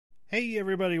Hey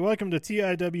everybody, welcome to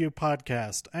TIW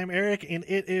Podcast. I'm Eric and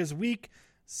it is week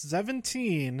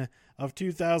 17 of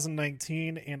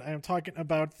 2019 and I'm talking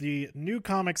about the new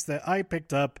comics that I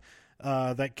picked up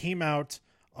that came out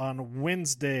on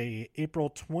Wednesday, April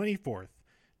 24th,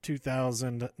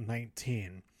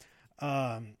 2019.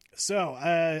 I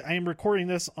am recording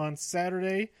this on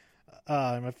Saturday.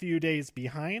 I'm a few days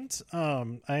behind.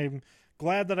 I'm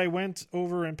glad that I went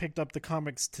over and picked up the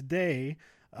comics today.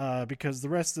 Because the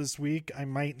rest of this week I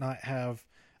might not have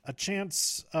a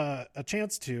chance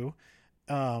to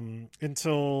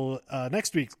until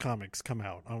next week's comics come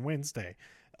out on Wednesday.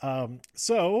 I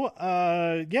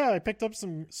picked up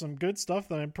some good stuff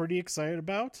that I'm pretty excited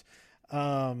about.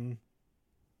 On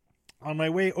my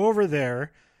way over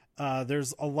there,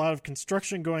 there's a lot of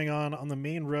construction going on the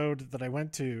main road that I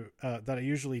went to that I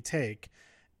usually take,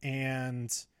 and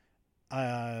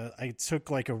I took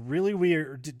like a really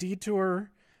weird detour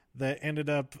that ended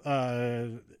up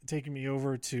taking me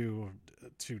over to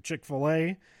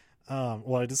Chick-fil-A.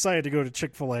 I decided to go to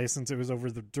Chick-fil-A since it was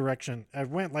over the direction. I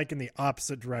went like in the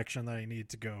opposite direction that I needed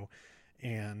to go,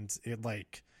 and it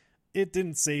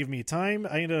didn't save me time.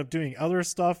 I ended up doing other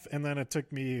stuff, and then it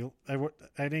took me. I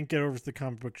didn't get over to the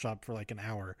comic book shop for like an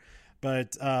hour,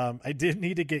 but I did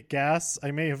need to get gas.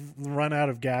 I may have run out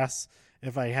of gas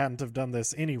if I hadn't have done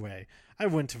this anyway. I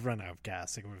wouldn't have run out of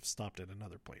gas. I would have stopped at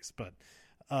another place, but.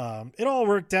 It all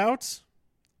worked out,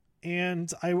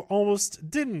 and I almost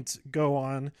didn't go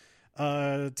on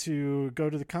to go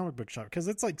to the comic book shop because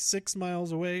it's like 6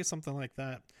 miles away, something like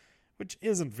that, which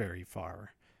isn't very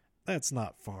far. That's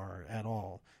not far at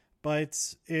all,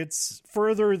 but it's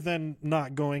further than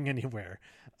not going anywhere.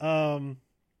 But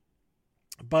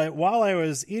while I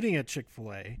was eating at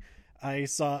Chick-fil-A, I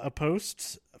saw a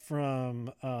post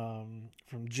from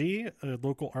G, a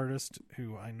local artist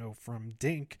who I know from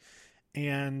Dink.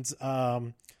 And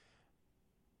hashtag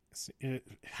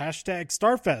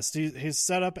Starfest. He's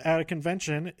set up at a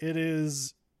convention. It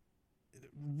is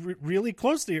really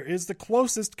close to here. It is the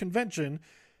closest convention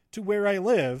to where I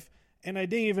live, and I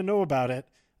didn't even know about it.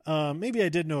 Maybe I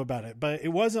did know about it, but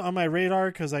it wasn't on my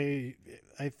radar because I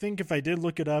think if I did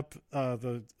look it up,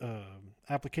 the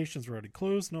applications were already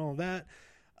closed and all of that.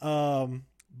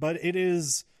 But it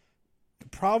is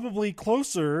probably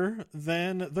closer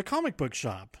than the comic book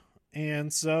shop.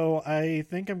 And so I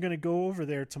think I'm going to go over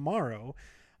there tomorrow.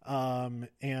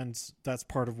 And that's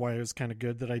part of why it was kind of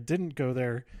good that I didn't go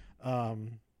there,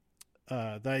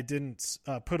 that I didn't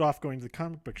put off going to the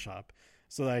comic book shop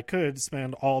so that I could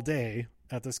spend all day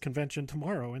at this convention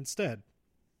tomorrow instead.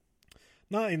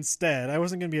 Not instead. I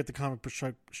wasn't going to be at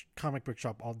the comic book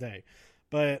shop all day.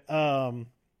 But I'm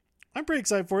pretty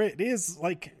excited for it. It is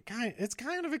it's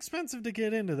kind of expensive to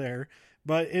get into there.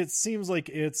 But it seems like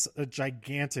it's a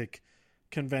gigantic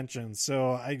convention,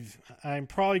 so I'm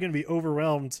probably going to be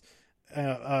overwhelmed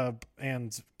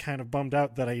and kind of bummed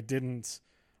out that I didn't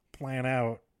plan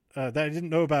out, that I didn't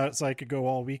know about it so I could go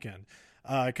all weekend.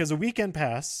 Because a weekend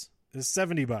pass is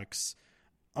 $70.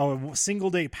 A single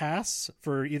day pass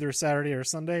for either Saturday or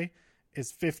Sunday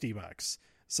is $50.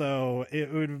 So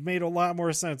it would have made a lot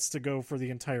more sense to go for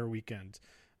the entire weekend.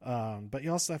 But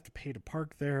you also have to pay to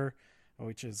park there,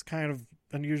 which is kind of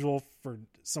unusual for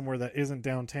somewhere that isn't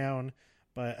downtown,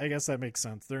 but I guess that makes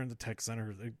sense. They're in the tech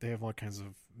center. They have all kinds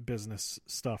of business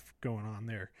stuff going on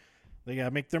there. They got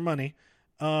to make their money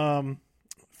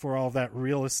for all that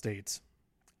real estate.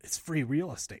 It's free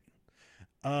real estate.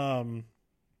 But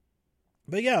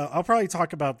yeah, I'll probably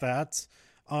talk about that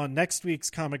on next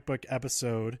week's comic book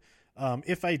episode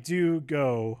if I do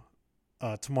go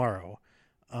tomorrow.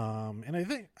 And I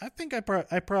think I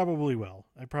probably will.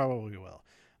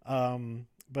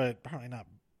 But probably not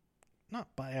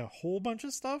buy a whole bunch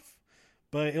of stuff,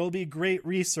 but it'll be great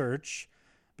research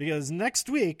because next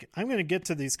week I'm going to get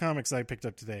to these comics I picked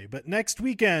up today, but next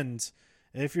weekend,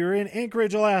 if you're in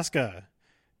Anchorage, Alaska,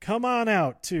 come on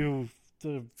out to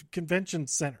the convention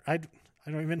center. I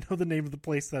don't even know the name of the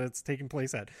place that it's taking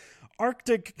place at.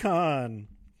 Arctic Con,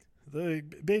 the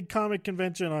big comic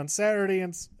convention on Saturday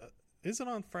and is it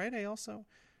on Friday also?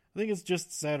 I think it's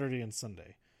just Saturday and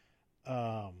Sunday.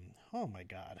 Oh my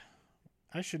God.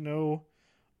 I should know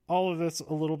all of this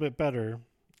a little bit better.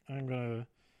 I'm going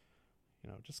to,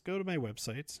 just go to my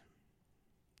website.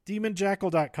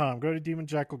 demonjackal.com. Go to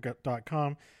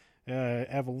demonjackal.com. I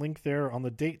have a link there on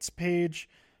the dates page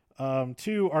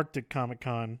to Arctic Comic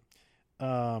Con.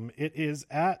 It is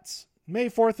at May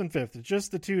 4th and 5th. It's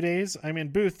just the 2 days. I'm in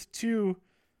booth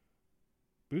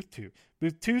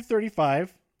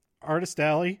 235, Artist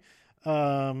Alley,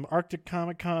 Arctic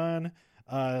Comic Con.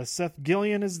 Seth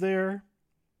Gilliam is there.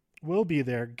 Will be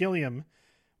there. Gilliam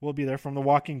will be there from The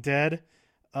Walking Dead.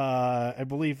 I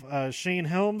believe Shane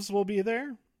Helms will be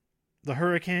there, the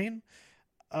Hurricane.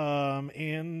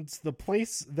 And the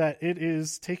place that it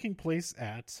is taking place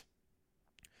at,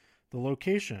 the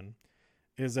location,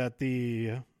 is at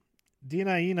the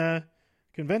Dinaina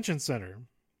Convention Center.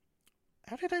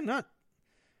 How did I not?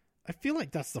 I feel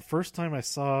like that's the first time I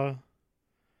saw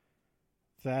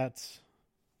that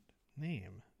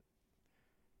name.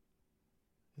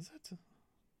 Is it?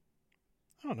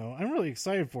 I don't know. I'm really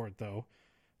excited for it, though.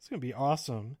 It's going to be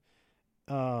awesome.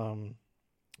 I'm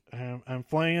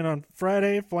flying in on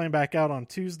Friday, flying back out on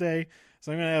Tuesday.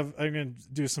 So I'm going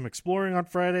to do some exploring on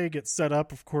Friday, get set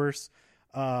up, of course,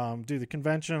 do the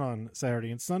convention on Saturday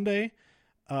and Sunday.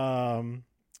 And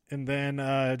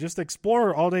then just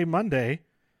explore all day Monday.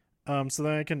 So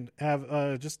that I can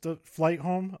have just a flight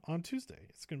home on Tuesday.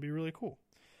 It's going to be really cool.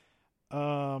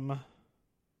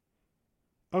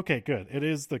 Okay, good.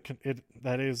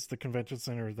 That is the convention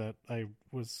center that I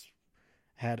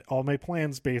had all my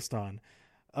plans based on.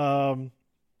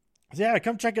 Yeah,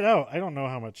 come check it out. I don't know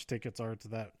how much tickets are to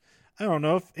that. I don't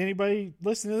know if anybody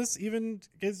listening to this even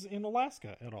is in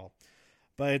Alaska at all.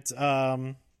 But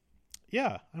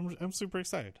yeah, I'm super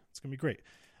excited. It's gonna be great.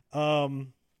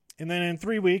 And then in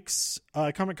 3 weeks,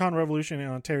 Comic-Con Revolution in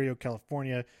Ontario,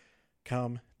 California.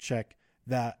 Come check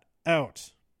that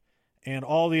out. And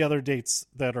all the other dates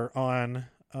that are on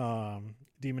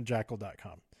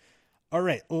demonjackal.com. All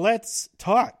right, let's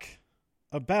talk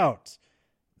about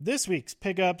this week's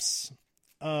pickups.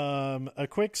 A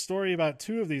quick story about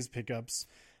two of these pickups.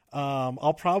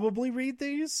 I'll probably read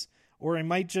these, or I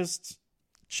might just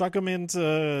chuck them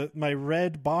into my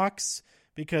red box,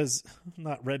 because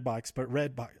not Redbox, but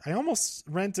Redbox. I almost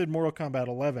rented Mortal Kombat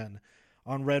 11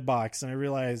 on Redbox, and I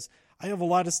realized I have a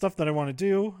lot of stuff that I want to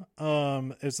do.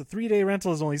 It's a 3-day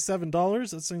rental is only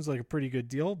 $7. That seems like a pretty good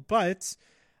deal, but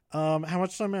how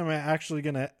much time am I actually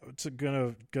gonna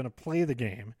play the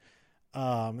game?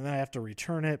 And then I have to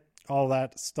return it, all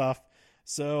that stuff.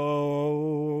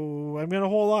 So I'm gonna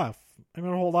hold off.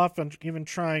 On even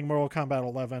trying Mortal Kombat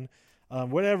 11,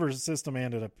 whatever system I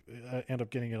end up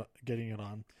getting it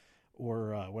on,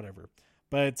 or whatever.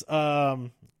 But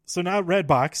so not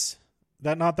Redbox,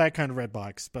 not that kind of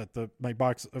Redbox, but my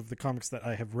box of the comics that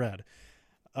I have read.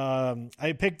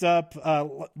 I picked up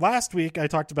last week. I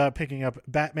talked about picking up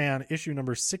Batman issue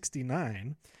number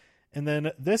 69, and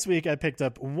then this week I picked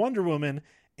up Wonder Woman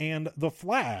and The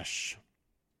Flash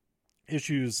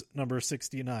issues number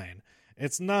 69.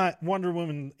 It's not Wonder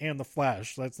Woman and The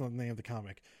Flash. That's not the name of the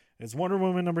comic. It's Wonder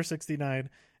Woman number 69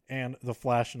 and The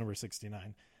Flash number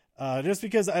 69. Just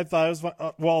because I thought it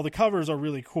was the covers are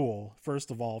really cool.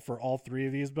 First of all, for all three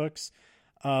of these books,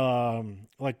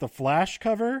 like the Flash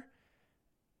cover.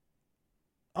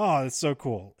 Oh, it's so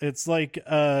cool. It's like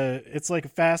a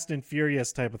Fast and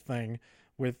Furious type of thing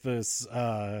with this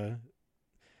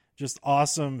just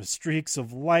awesome streaks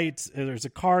of light. There's a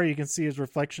car, you can see his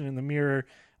reflection in the mirror.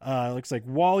 It looks like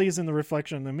Wally's in the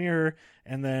reflection in the mirror,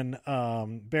 and then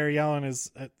Barry Allen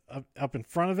is up in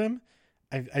front of him.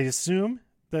 I assume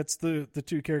that's the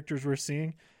two characters we're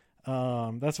seeing.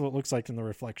 That's what it looks like in the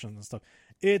reflection and stuff.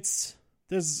 It's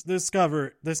this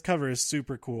cover is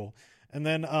super cool. And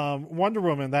then Wonder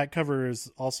Woman, that cover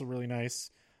is also really nice.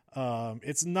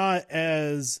 It's not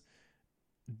as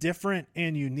different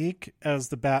and unique as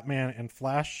the Batman and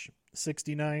Flash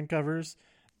 69 covers,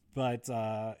 but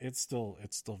it's still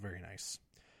very nice.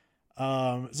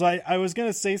 So I was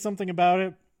gonna say something about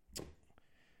it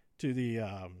to the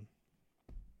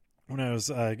when I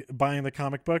was buying the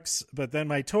comic books, but then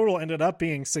my total ended up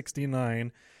being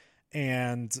 69,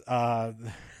 and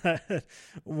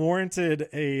warranted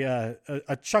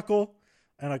a chuckle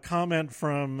and a comment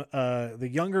from the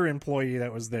younger employee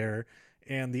that was there,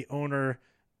 and the owner.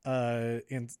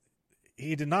 And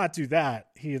he did not do that.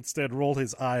 He instead rolled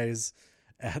his eyes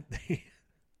at the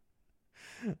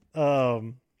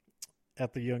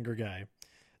younger guy.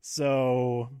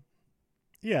 So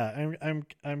yeah,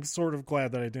 I'm sort of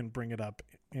glad that I didn't bring it up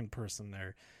in person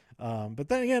there. But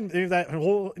then again, that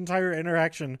whole entire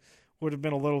interaction would have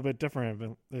been a little bit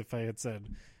different if I had said,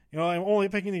 I'm only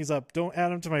picking these up. Don't add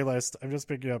them to my list. I'm just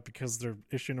picking up because they're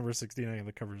issue number 69 and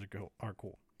the covers are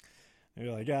cool. And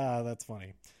you're like, that's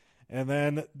funny. And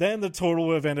then the total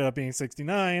would have ended up being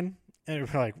 69. And you're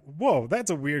like, whoa, that's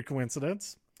a weird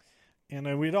coincidence. And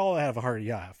then we'd all have a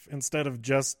hearty laugh instead of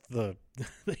just the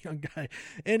young guy.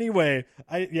 Anyway,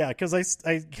 because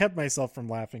I kept myself from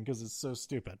laughing because it's so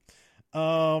stupid.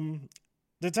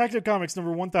 Detective Comics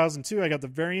number 1002, I got the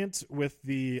variant with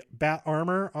the bat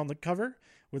armor on the cover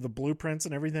with the blueprints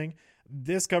and everything.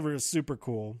 This cover is super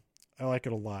cool. I like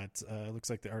it a lot. It looks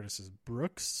like the artist is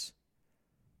Brooks,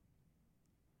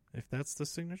 if that's the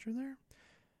signature there.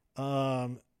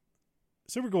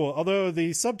 Super cool. Although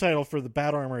the subtitle for the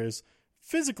bat armor is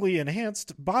physically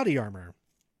enhanced body armor.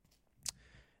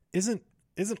 Isn't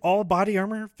all body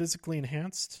armor physically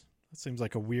enhanced? That seems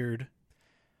like a weird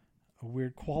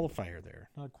qualifier there.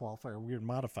 Not a qualifier, a weird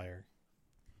modifier.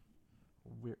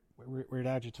 Weird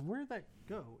adjective. Where did that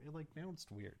go? It like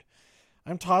bounced weird.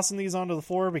 I'm tossing these onto the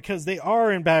floor because they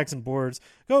are in bags and boards.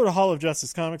 Go to Hall of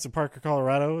Justice Comics in Parker,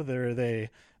 Colorado. They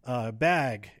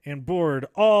bag and board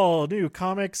all new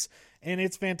comics, and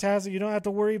it's fantastic. You don't have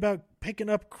to worry about picking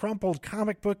up crumpled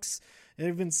comic books.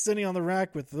 They've been sitting on the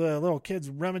rack with the little kids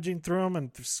rummaging through them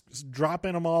and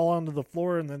dropping them all onto the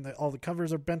floor, and then all the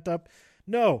covers are bent up.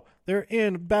 No, they're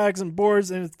in bags and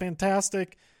boards, and it's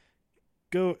fantastic.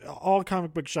 Go. All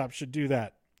comic book shops should do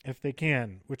that if they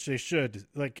can, which they should.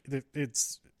 Like,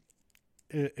 it's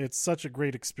such a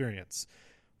great experience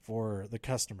for the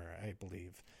customer, I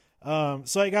believe.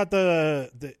 So I got I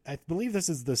believe this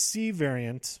is the C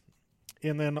variant,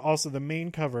 and then also the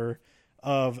main cover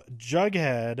of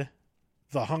Jughead,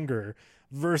 The Hunger,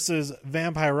 versus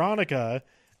Vampironica,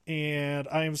 and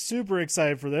I am super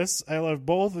excited for this. I love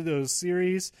both of those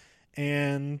series,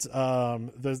 and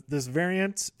this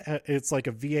variant, it's like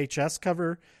a VHS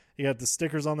cover. You got the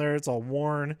stickers on there. It's all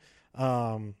worn,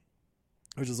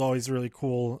 which is always really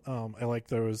cool. I like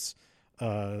those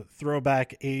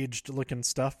throwback aged looking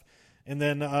stuff. And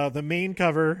then the main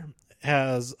cover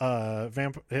has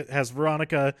it has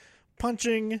Veronica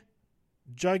punching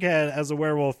Jughead as a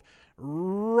werewolf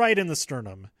right in the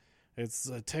sternum.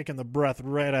 It's taking the breath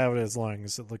right out of his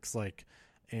lungs, it looks like.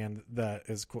 And that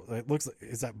is cool. It looks like,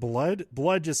 is that blood?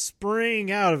 Blood just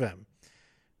spraying out of him.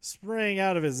 Spraying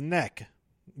out of his neck,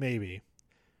 maybe.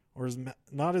 Or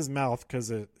not his mouth, because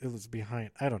it was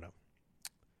behind. I don't know.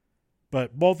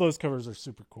 But both those covers are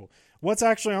super cool. What's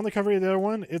actually on the cover of the other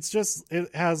one? It's just,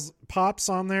 it has Pops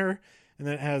on there, and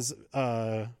then it has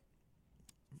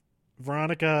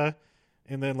Veronica,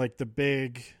 and then like the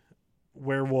big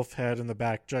werewolf head in the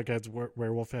back, Jughead's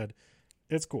werewolf head.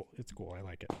 It's cool. It's cool. I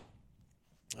like it.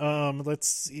 Let's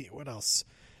see what else.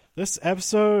 This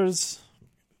episode's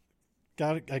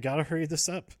I gotta hurry this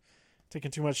up.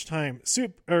 Taking too much time.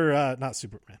 Not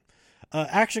Superman.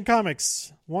 Action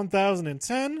Comics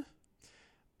 1010.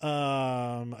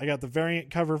 I got the variant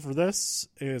cover for this.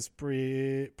 It's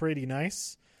pretty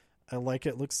nice. I like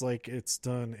it. Looks like it's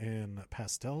done in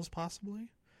pastels, possibly.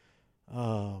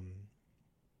 Or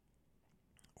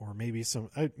maybe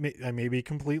I may be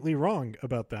completely wrong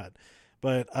about that.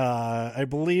 But I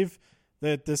believe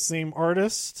that the same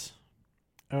artist,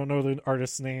 I don't know the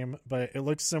artist's name, but it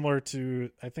looks similar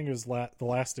to, I think it was the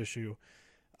last issue.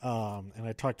 And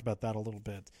I talked about that a little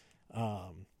bit. I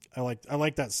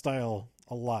like that style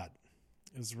a lot.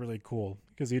 It's really cool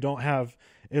because you don't have,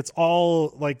 it's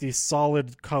all like these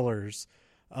solid colors,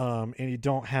 and you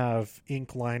don't have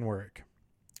ink line work.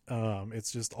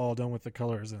 It's just all done with the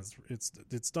colors, and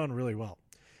it's done really well.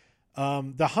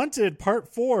 The Hunted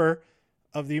Part 4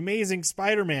 of the Amazing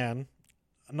Spider-Man,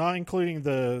 not including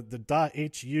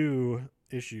the .hu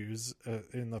issues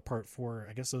in the Part 4.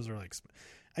 I guess those are like,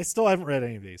 I still haven't read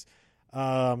any of these.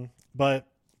 But,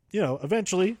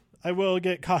 eventually I will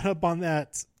get caught up on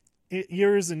that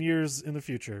years and years in the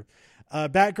future.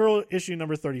 Batgirl issue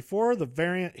number 34, the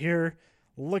variant here,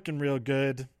 looking real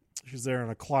good. She's there in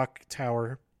a clock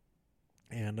tower.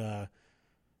 And,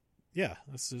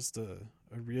 it's just a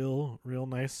real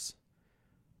nice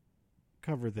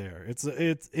cover there.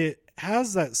 It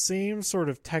has that same sort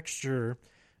of texture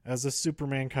as a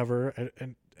Superman cover,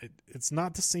 and it's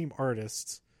not the same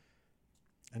artist.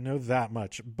 I know that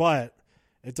much, but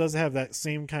it does have that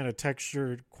same kind of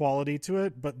textured quality to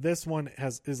it. But this one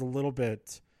is a little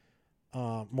bit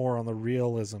more on the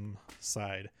realism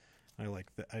side. I like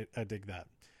that. I dig that.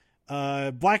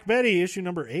 Black Betty issue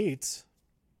number 8.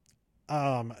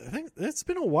 I think it's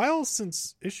been a while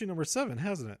since issue number 7,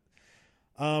 hasn't it?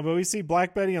 But we see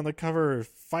Black Betty on the cover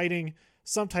fighting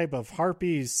some type of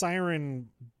harpy, siren,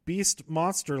 beast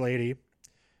monster lady.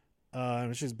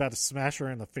 She's about to smash her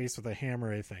in the face with a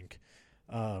hammer, I think.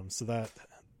 So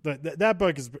that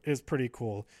book is pretty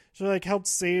cool. She helped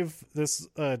save this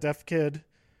deaf kid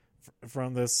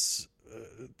from this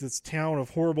town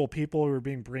of horrible people who are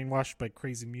being brainwashed by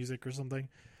crazy music or something.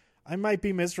 I might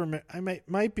be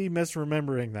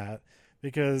misremembering that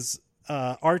because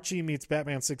Archie meets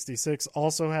Batman 66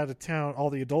 also had a town, all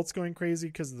the adults going crazy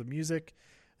because of the music.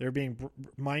 They're being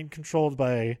mind controlled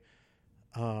by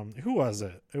who was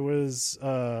it? It was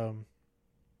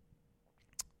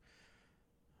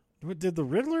Did the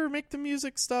Riddler make the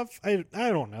music stuff? I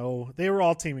don't know. They were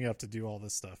all teaming up to do all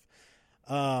this stuff.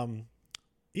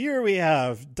 Here we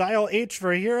have Dial H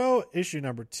for a Hero, issue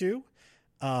number 2.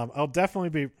 I'll definitely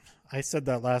be... I said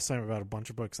that last time about a bunch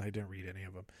of books and I didn't read any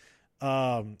of them.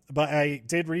 But I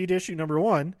did read issue number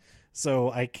 1,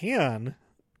 so I can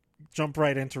jump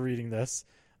right into reading this,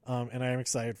 and I am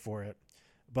excited for it.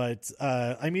 But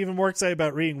I'm even more excited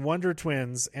about reading Wonder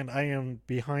Twins, and I am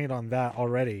behind on that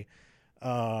already.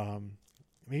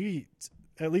 Maybe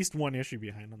at least one issue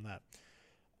behind on that.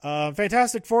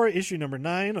 Fantastic Four, issue number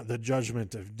 9, The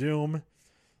Judgment of Doom.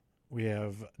 We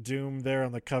have Doom there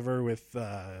on the cover with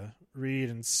Reed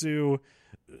and Sue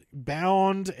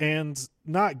bound and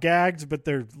not gagged, but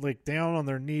they're like down on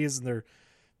their knees and their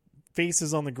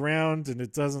faces on the ground, and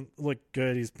it doesn't look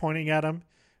good. He's pointing at him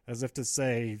as if to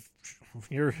say,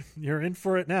 "You're in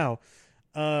for it now."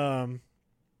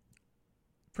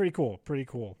 Pretty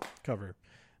cool cover.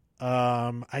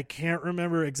 I can't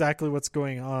remember exactly what's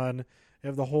going on. You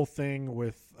have the whole thing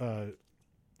with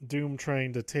Doom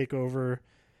trying to take over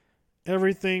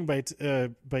everything by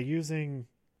using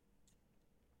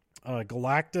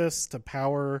Galactus to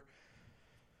power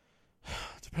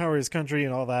his country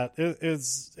and all that.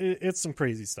 It's some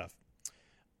crazy stuff.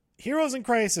 Heroes in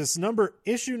Crisis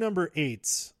issue number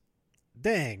 8.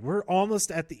 Dang, we're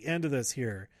almost at the end of this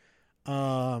here.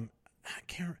 I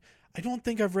don't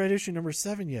think I've read issue number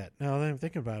 7 yet, now that I'm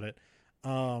thinking about it.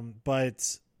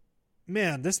 But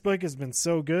man, this book has been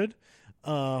so good.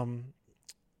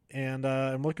 And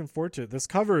I'm looking forward to it. This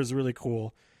cover is really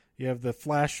cool. You have the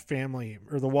Flash family,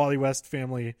 or the Wally West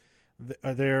family.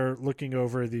 They're looking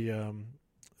over the,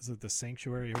 is it the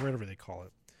Sanctuary, or whatever they call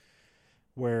it,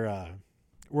 where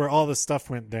all this stuff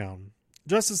went down.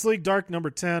 Justice League Dark number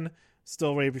 10.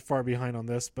 Still way far behind on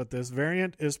this, but this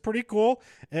variant is pretty cool.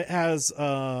 It has,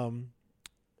 I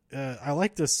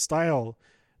like this style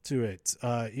to it.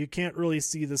 You can't really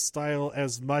see the style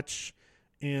as much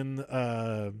in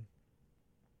the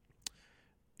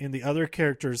other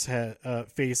characters'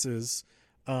 faces,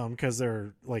 because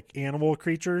they're like animal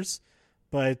creatures,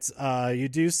 but you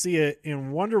do see it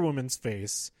in Wonder Woman's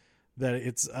face. That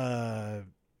it's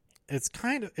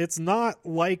not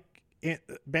like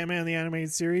Batman the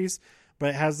Animated Series, but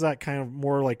it has that kind of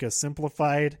more like a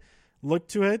simplified look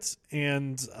to it,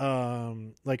 and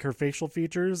like her facial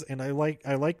features, and I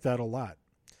like that a lot.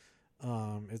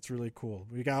 It's really cool.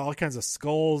 We got all kinds of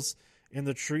skulls in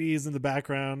the trees in the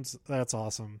background. That's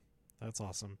awesome.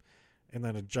 And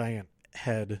then a giant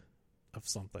head of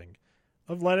something.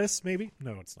 Of lettuce, maybe?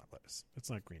 No, it's not lettuce. It's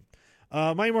not green.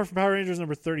 Mighty Morphin Power Rangers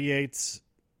number 38.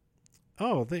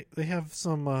 Oh, they have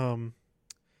some, I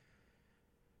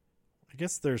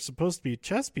guess they're supposed to be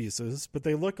chess pieces, but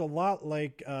they look a lot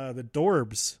like the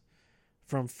Dorbs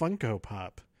from Funko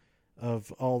Pop,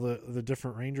 of all the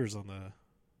different Rangers on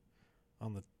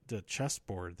the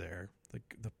chessboard there,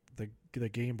 the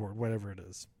game board, whatever it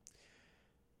is.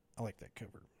 I like that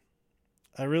cover.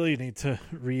 I really need to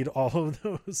read all of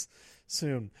those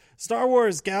soon. Star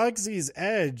Wars Galaxy's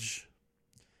Edge.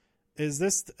 Is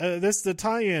this the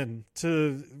tie-in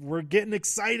to... We're getting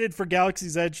excited for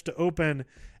Galaxy's Edge to open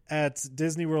at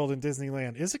Disney World and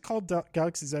Disneyland. Is it called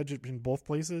Galaxy's Edge in both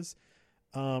places?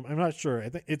 I'm not sure. I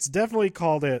think it's definitely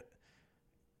called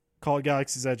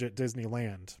Galaxy's Edge at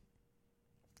Disneyland.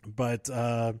 But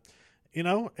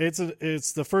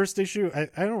it's the first issue.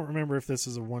 I don't remember if this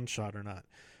is a one shot or not.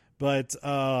 But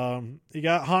you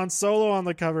got Han Solo on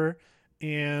the cover,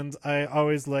 and I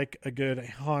always like a good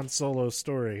Han Solo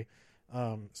story,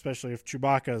 especially if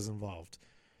Chewbacca is involved.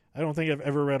 I don't think I've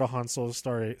ever read a Han Solo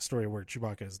story where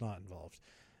Chewbacca is not involved.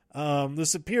 The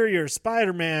Superior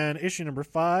Spider-Man, issue number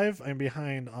 5. I'm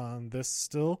behind on this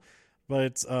still,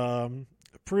 but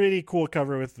pretty cool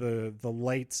cover with the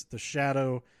light, the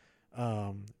shadow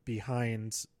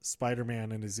behind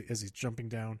Spider-Man, and as he's jumping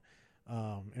down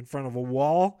in front of a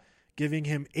wall, giving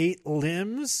him 8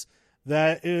 limbs.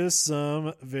 That is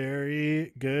some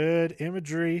very good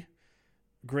imagery.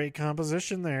 Great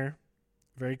composition there.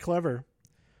 Very clever.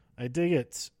 I dig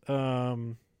it. I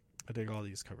dig all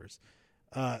these covers.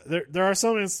 There are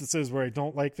some instances where I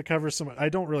don't like the cover so much. I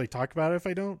don't really talk about it if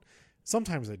I don't.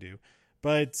 Sometimes I do.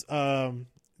 But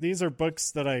these are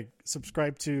books that I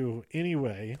subscribe to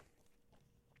anyway,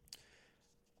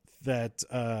 that,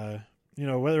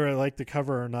 whether I like the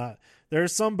cover or not. There are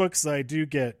some books that I do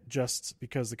get just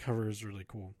because the cover is really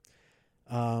cool.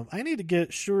 I need to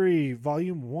get Shuri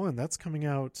Volume 1. That's coming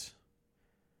out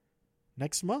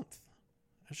next month.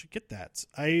 I should get that.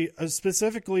 I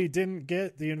specifically didn't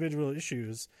get the individual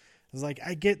issues. I was like,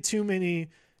 I get too many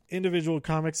individual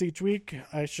comics each week.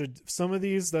 Some of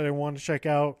these that I want to check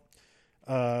out,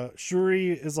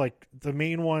 Shuri is like the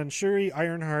main one. Shuri,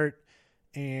 Ironheart,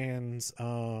 and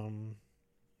I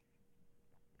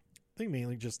think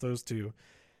mainly just those two.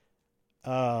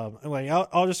 Like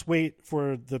I'll just wait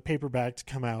for the paperback to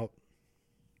come out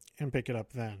and pick it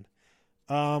up then.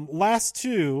 Last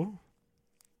two,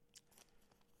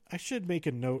 I should make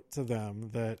a note to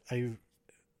them that I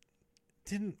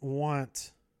didn't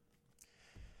want,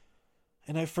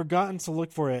 and I've forgotten to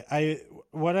look for it.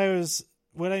 What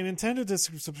I intended to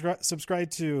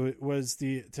subscribe to was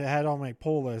to add on my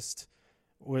pull list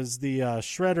was the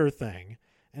Shredder thing,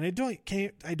 and I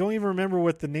don't even remember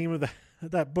what the name of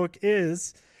that book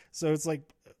is, so it's like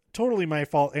totally my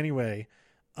fault anyway.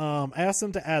 I asked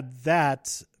them to add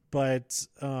that, but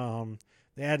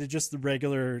they added just the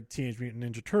regular Teenage Mutant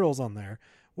Ninja Turtles on there,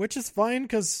 which is fine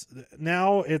because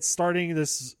now it's starting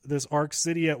this arc,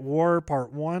 City at War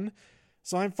Part 1.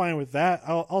 So I'm fine with that.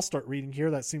 I'll start reading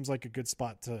here. That seems like a good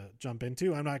spot to jump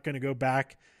into. I'm not going to go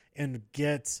back and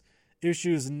get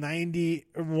issues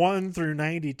 91 through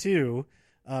 92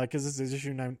 because this is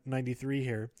issue 93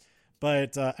 here.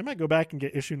 But I might go back and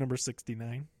get issue number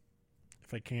 69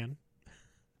 if I can.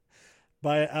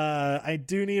 But I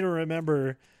do need to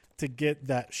remember to get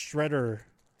that Shredder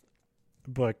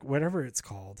book, whatever it's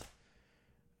called.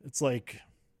 It's like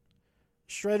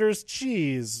Shredder's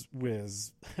Cheese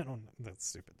Whiz. I don't know. That's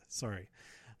stupid. Sorry.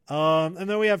 And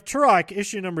then we have Turok,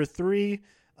 issue number 3.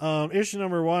 Issue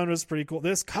number 1 was pretty cool.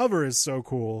 This cover is so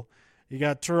cool. You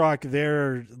got Turok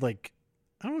there, like,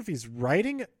 I don't know if he's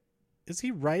riding. Is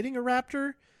he riding a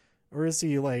raptor? Or is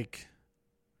he, like,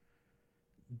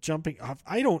 jumping off?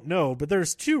 I don't know. But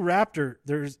there's two raptors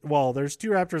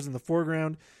in the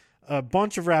foreground, a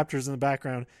bunch of raptors in the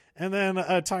background, and then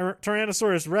a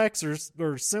Tyrannosaurus Rex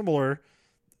or similar,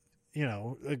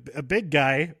 a big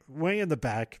guy way in the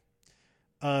back.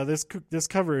 This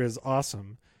cover is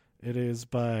awesome. It is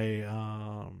by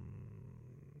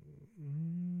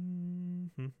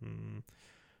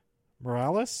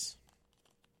Morales.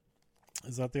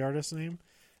 Is that the artist's name?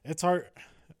 It's hard.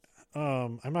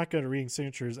 I'm not good at reading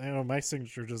signatures. I know my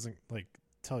signature doesn't like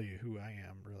tell you who I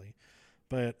am really,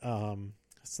 but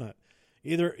it's not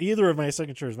either of my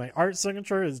signatures. My art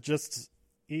signature is just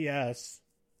ES.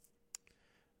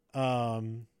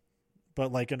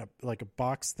 But like in a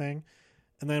box thing,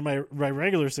 and then my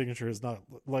regular signature is not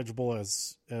legible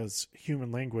as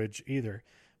human language either.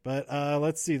 But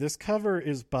let's see. This cover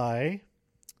is by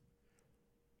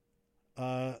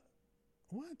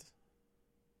what?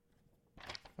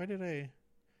 Why did I?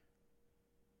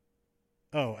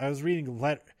 Oh, I was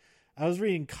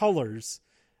reading colors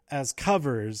as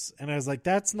covers, and I was like,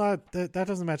 that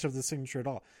doesn't match up the signature at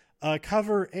all.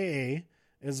 Cover A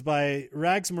is by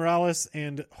Rags Morales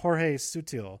and Jorge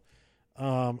Sutil.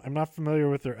 I'm not familiar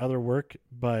with their other work,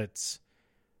 but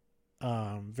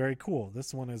very cool.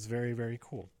 This one is very, very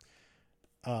cool.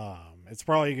 It's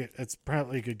probably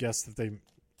a good guess that they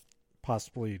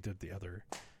possibly did the other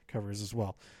covers as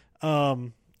well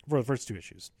for the first two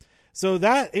issues. So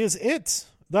that is it.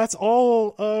 That's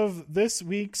all of this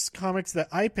week's comics that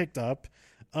I picked up.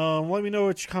 Let me know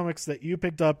which comics that you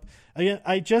picked up. Again,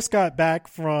 I just got back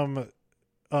from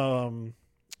picking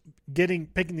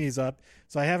these up,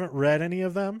 so I haven't read any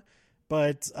of them,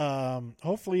 but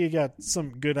hopefully you got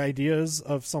some good ideas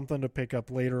of something to pick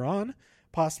up later on,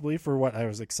 possibly for what I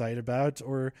was excited about,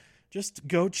 or just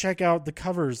go check out the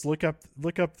covers. Look up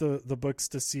the books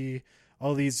to see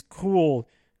all these cool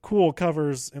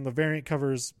covers and the variant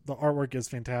covers. The artwork is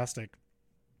fantastic.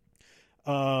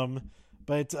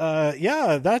 But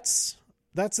yeah, that's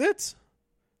it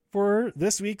for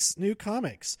this week's new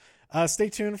comics. Stay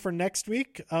tuned for next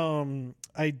week. I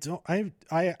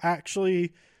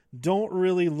actually don't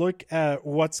really look at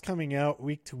what's coming out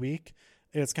week to week.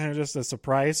 It's kind of just a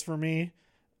surprise for me.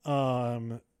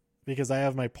 Because I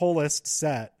have my pull list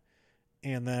set,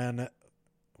 and then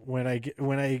when I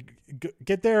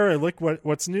get there, I look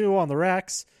what's new on the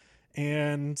racks,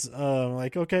 and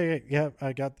like, okay, yeah,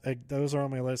 those are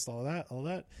on my list. All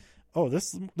that. Oh,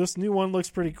 this new one looks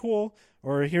pretty cool.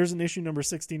 Or here's an issue number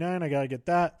 69. I gotta get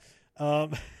that.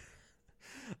 Those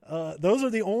are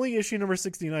the only issue number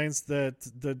 69s that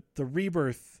the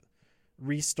Rebirth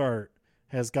restart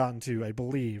has gotten to, I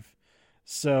believe.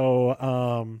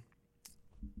 So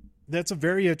that's a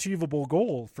very achievable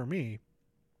goal for me,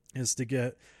 is to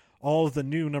get all of the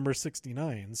new number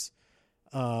 69s.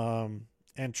 And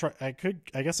I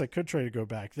guess I could try to go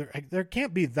back. There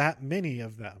can't be that many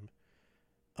of them.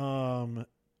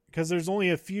 Because there's only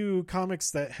a few comics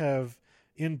that have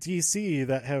in DC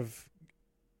that have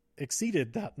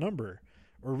exceeded that number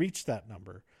or reached that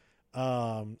number.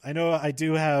 I know I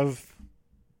do have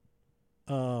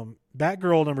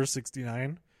Batgirl number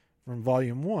 69 from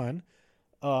volume 1.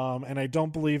 And I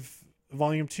don't believe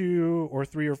volume 2 or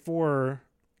 3 or 4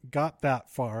 got that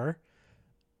far.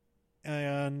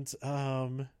 And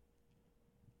I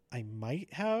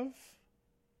might have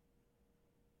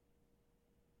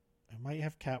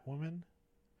Catwoman.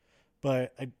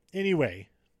 But anyway,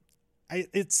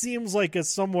 it seems like a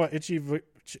somewhat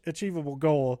achievable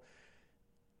goal,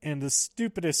 and the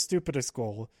stupidest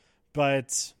goal.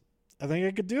 But I think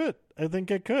I could do it. I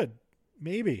think I could.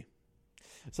 Maybe.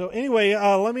 So anyway,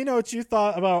 let me know what you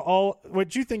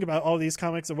think about all these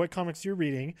comics and what comics you're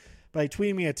reading by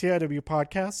tweeting me at TIW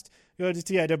Podcast. Go to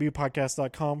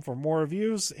TIWpodcast.com for more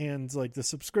reviews and like the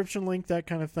subscription link, that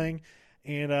kind of thing.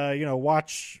 And,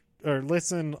 watch or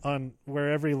listen on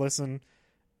wherever you listen.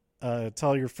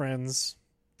 Tell your friends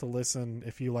to listen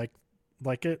if you like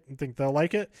it and think they'll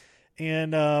like it.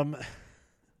 And I'm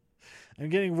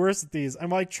getting worse at these.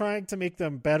 I'm like trying to make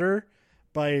them better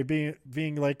by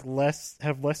being like less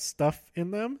stuff in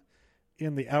them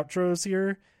in the outros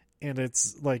here, and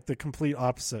it's like the complete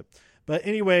opposite. But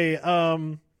anyway,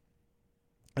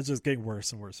 it's just getting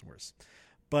worse and worse and worse.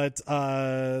 But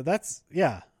that's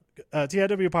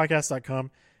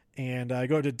TIWpodcast.com, and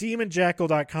go to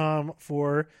demonjackal.com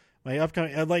for my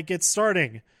upcoming it's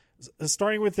starting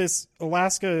with this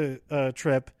Alaska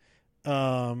trip,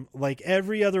 like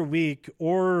every other week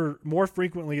or more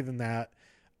frequently than that.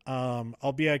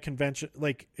 I'll be at a convention,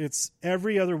 like it's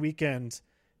every other weekend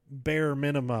bare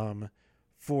minimum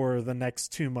for the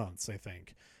next 2 months, I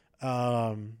think.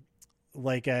 I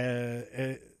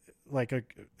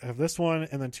have this one,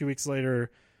 and then 2 weeks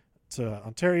later to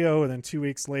Ontario, and then 2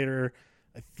 weeks later,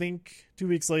 I think 2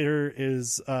 weeks later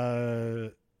is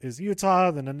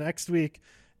Utah. Then the next week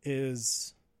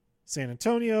is San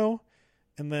Antonio,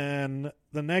 and then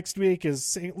the next week is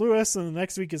St. Louis, and the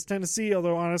next week is Tennessee.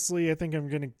 Although honestly, I think I'm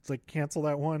gonna like cancel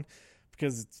that one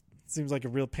because it seems like a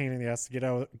real pain in the ass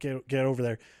to get over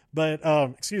there. But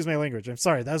excuse my language. I'm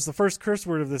sorry. That was the first curse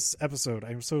word of this episode.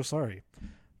 I'm so sorry.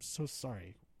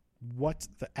 What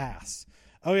the ass?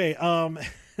 Okay.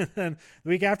 And the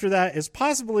week after that is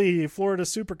possibly Florida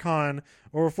SuperCon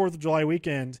or 4th of July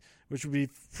weekend, which would be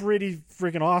pretty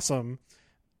freaking awesome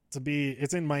to be.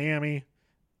 It's in Miami.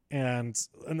 And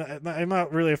I'm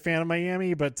not really a fan of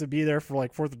Miami, but to be there for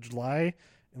like 4th of July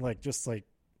and like just like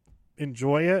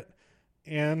enjoy it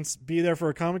and be there for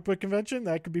a comic book convention,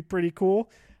 that could be pretty cool.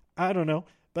 I don't know,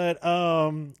 but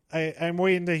I'm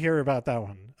waiting to hear about that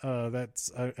one. I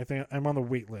think I'm on the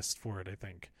wait list for it, I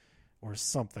think, or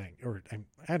something, or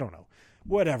I don't know,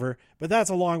 whatever. But that's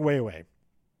a long way away.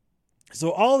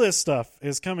 So all this stuff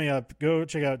is coming up. Go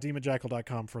check out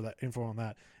demonjackal.com for that info on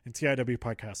that, and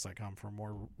TIWpodcast.com for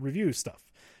more review stuff.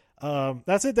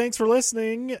 That's it. Thanks for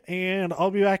listening, and I'll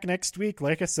be back next week,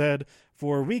 like I said,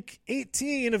 for week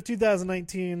 18 of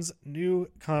 2019's new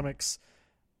comics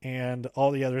and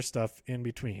all the other stuff in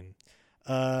between.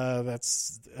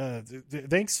 Thanks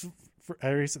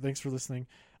for listening.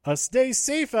 Stay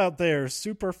safe out there,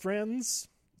 super friends.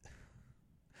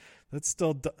 That's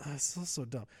still so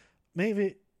dumb.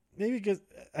 Maybe because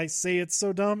I say it's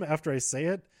so dumb after I say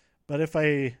it, but if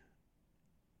I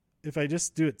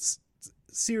just do it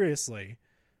seriously,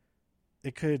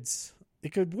 it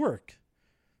could work.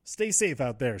 Stay safe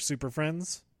out there, super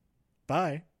friends.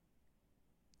 Bye.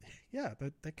 Yeah,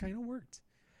 that kind of worked.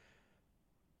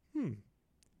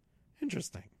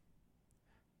 Interesting.